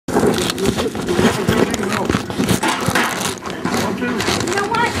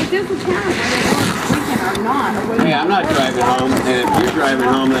I'm not driving home, and if you're driving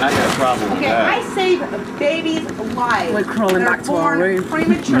home, then I got a problem with that. I save babies' lives. We're crawling back to our room.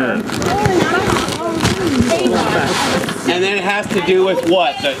 Premature. And then it has to do with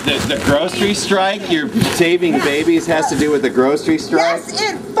what? The grocery strike? You're saving babies has to do with the grocery strike? Yes,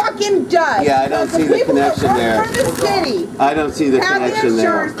 it fucking does. Yeah, I don't see the connection there. For the city. I don't see the connection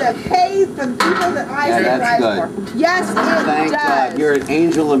there. Have the insurance that pays for the people that I that's good. for. Yes, it Thank does. God. You're an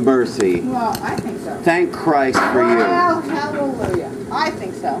angel of mercy. Well, I think so. Thank Christ for you. Well, hallelujah. I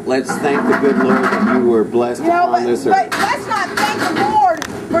think so. Let's thank the good Lord that you were blessed upon this earth. But let's not thank the Lord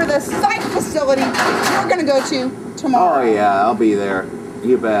for the psych facility we're going to go to tomorrow. Oh, yeah, I'll be there.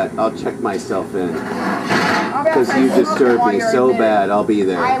 You bet. I'll check myself in. Because you disturbed me so bad, I'll be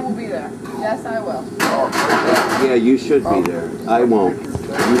there. I will be there. Yes, I will. Yeah, you should be there. I won't.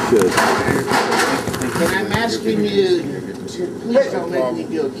 You should. And I'm asking you to please don't make me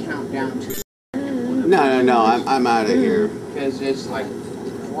do a countdown to. No. I'm out of here. Because it's like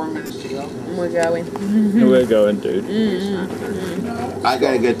 4 minutes to go. We're going. We're going, dude. I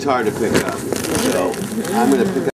got a guitar to pick up. So I'm going to pick up.